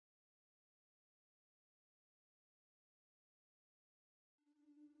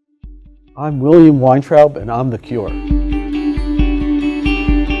I'm William Weintraub, and I'm The Cure.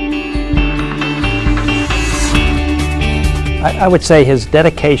 I would say his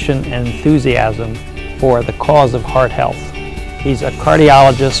dedication and enthusiasm for the cause of heart health. He's a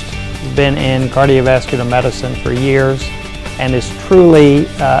cardiologist, been in cardiovascular medicine for years, and is truly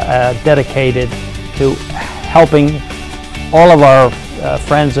dedicated to helping all of our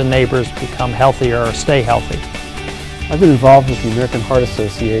friends and neighbors become healthier or stay healthy. I've been involved with the American Heart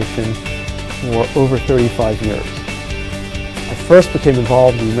Association for over 35 years. I first became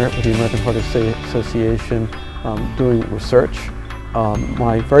involved with the American Heart Association doing research.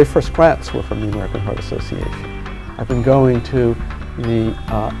 My very first grants were from the American Heart Association. I've been going to the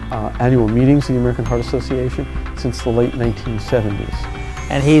annual meetings of the American Heart Association since the late 1970s.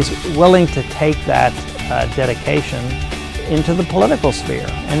 And he's willing to take that dedication into the political sphere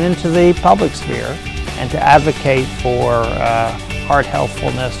and into the public sphere, and to advocate for heart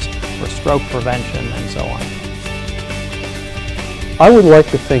healthfulness, for stroke prevention, and so on. I would like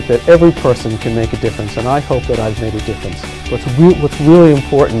to think that every person can make a difference, and I hope that I've made a difference. What's really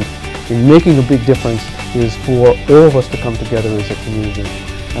important in making a big difference is for all of us to come together as a community.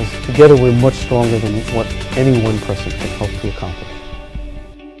 As together we're much stronger than what any one person can hope to accomplish.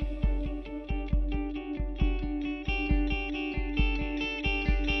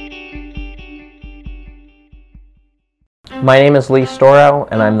 My name is Lee Storo,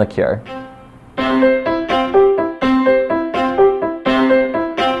 and I'm The Cure.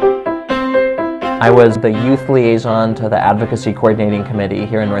 I was the youth liaison to the Advocacy Coordinating Committee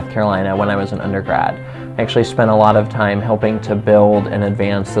here in North Carolina when I was an undergrad. I actually spent a lot of time helping to build and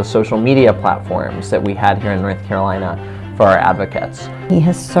advance the social media platforms that we had here in North Carolina for our advocates. He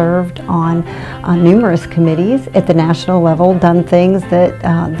has served on numerous committees at the national level, done things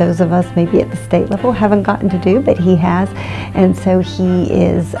that those of us maybe at the state level haven't gotten to do, but he has. And so he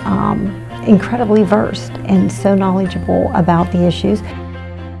is incredibly versed and so knowledgeable about the issues.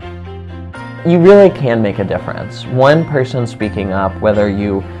 You really can make a difference. One person speaking up, whether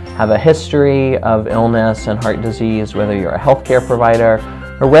you have a history of illness and heart disease, whether you're a healthcare provider,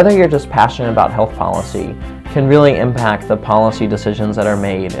 or whether you're just passionate about health policy, can really impact the policy decisions that are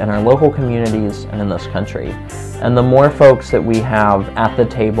made in our local communities and in this country. And the more folks that we have at the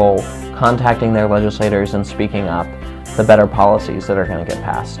table contacting their legislators and speaking up, the better policies that are going to get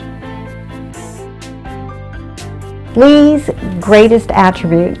passed. Lee's greatest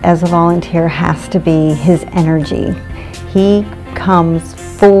attribute as a volunteer has to be his energy. He comes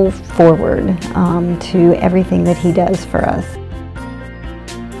full forward to everything that he does for us.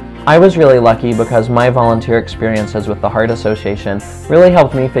 I was really lucky because my volunteer experiences with the Heart Association really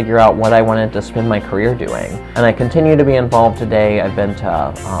helped me figure out what I wanted to spend my career doing. And I continue to be involved today. I've been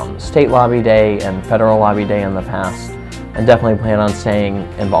to State Lobby Day and Federal Lobby Day in the past, and definitely plan on staying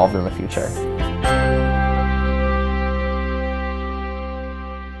involved in the future.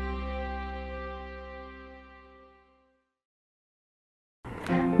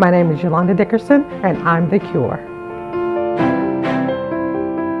 My name is Yolanda Dickerson, and I'm The Cure.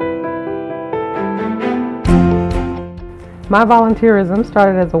 My volunteerism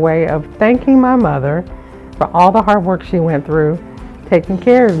started as a way of thanking my mother for all the hard work she went through, taking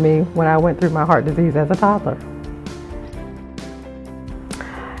care of me when I went through my heart disease as a toddler.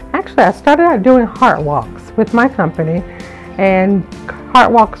 Actually, I started out doing heart walks with my company, and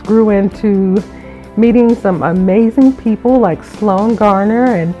heart walks grew into meeting some amazing people like Sloan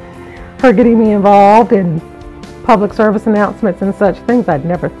Garner, and her getting me involved in public service announcements and such things I'd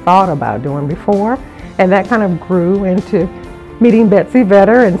never thought about doing before. And that kind of grew into meeting Betsy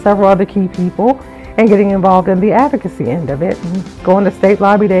Vedder and several other key people, and getting involved in the advocacy end of it, and going to state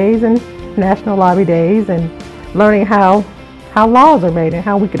lobby days and national lobby days, and learning how laws are made and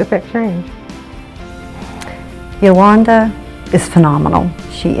how we could affect change. Yolanda is phenomenal.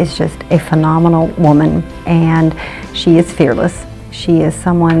 She is just a phenomenal woman, and she is fearless. She is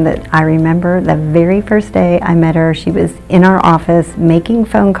someone that I remember the very first day I met her. She was in our office making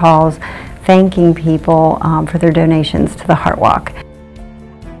phone calls, thanking people for their donations to the Heart Walk.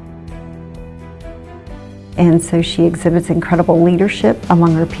 And so she exhibits incredible leadership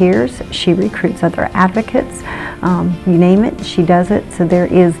among her peers. She recruits other advocates. You name it, she does it. So there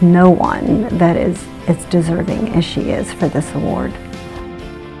is no one that is as deserving as she is for this award.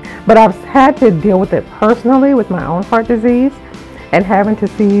 But I've had to deal with it personally with my own heart disease, and having to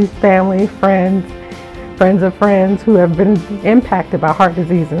see family, friends of friends who have been impacted by heart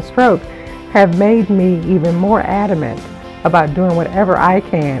disease and stroke have made me even more adamant about doing whatever I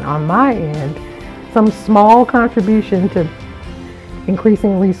can on my end, some small contribution to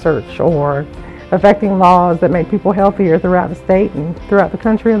increasing research or affecting laws that make people healthier throughout the state and throughout the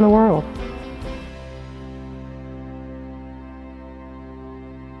country and the world.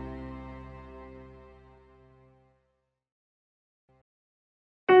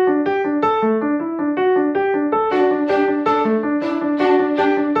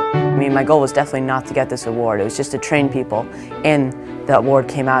 I mean, my goal was definitely not to get this award. It was just to train people, and the award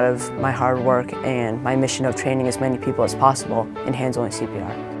came out of my hard work and my mission of training as many people as possible in hands-only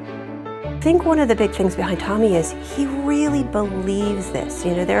CPR. I think one of the big things behind Tommy is he really believes this.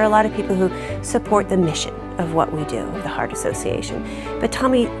 You know, there are a lot of people who support the mission of what we do, the Heart Association, but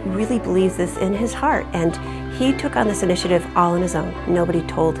Tommy really believes this in his heart, and he took on this initiative all on his own. Nobody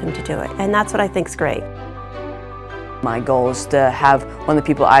told him to do it, and that's what I think is great. My goal is to have one of the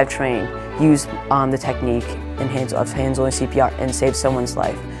people I've trained use the technique of hands-only CPR and save someone's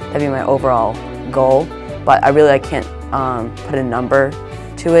life. That'd be my overall goal, but I can't put a number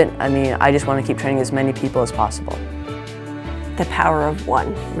to it. I mean, I just want to keep training as many people as possible. The power of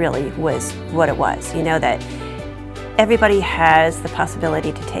one really was what it was. You know, that everybody has the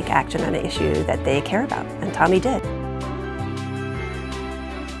possibility to take action on an issue that they care about, and Tommy did.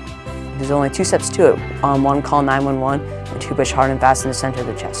 There's only 2 steps to it. One, call 911, and 2, push hard and fast in the center of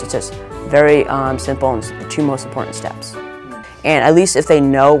the chest. It's just very simple, and the 2 most important steps. And at least if they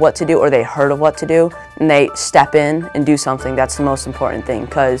know what to do or they heard of what to do, and they step in and do something, that's the most important thing,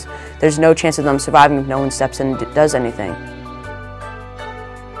 because there's no chance of them surviving if no one steps in and does anything.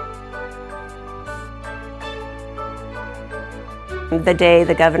 The day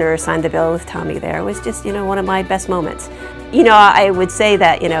the governor signed the bill with Tommy there was just, you know, one of my best moments. You know, I would say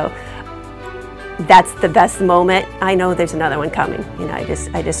that, you know, that's the best moment. I know there's another one coming. You know, I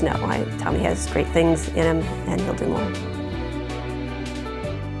just know. Tommy has great things in him, and he'll do more.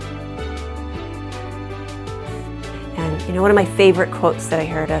 And you know, one of my favorite quotes that I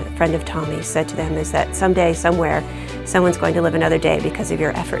heard a friend of Tommy said to them is that someday, somewhere, someone's going to live another day because of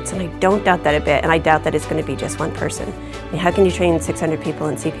your efforts. And I don't doubt that a bit, and I doubt that it's going to be just one person. I mean, how can you train 600 people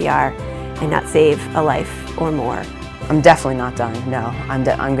in CPR and not save a life or more? I'm definitely not done, no. I'm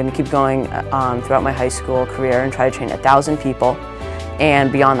going to keep going throughout my high school career and try to train 1,000 people and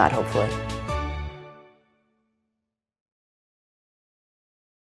beyond that, hopefully.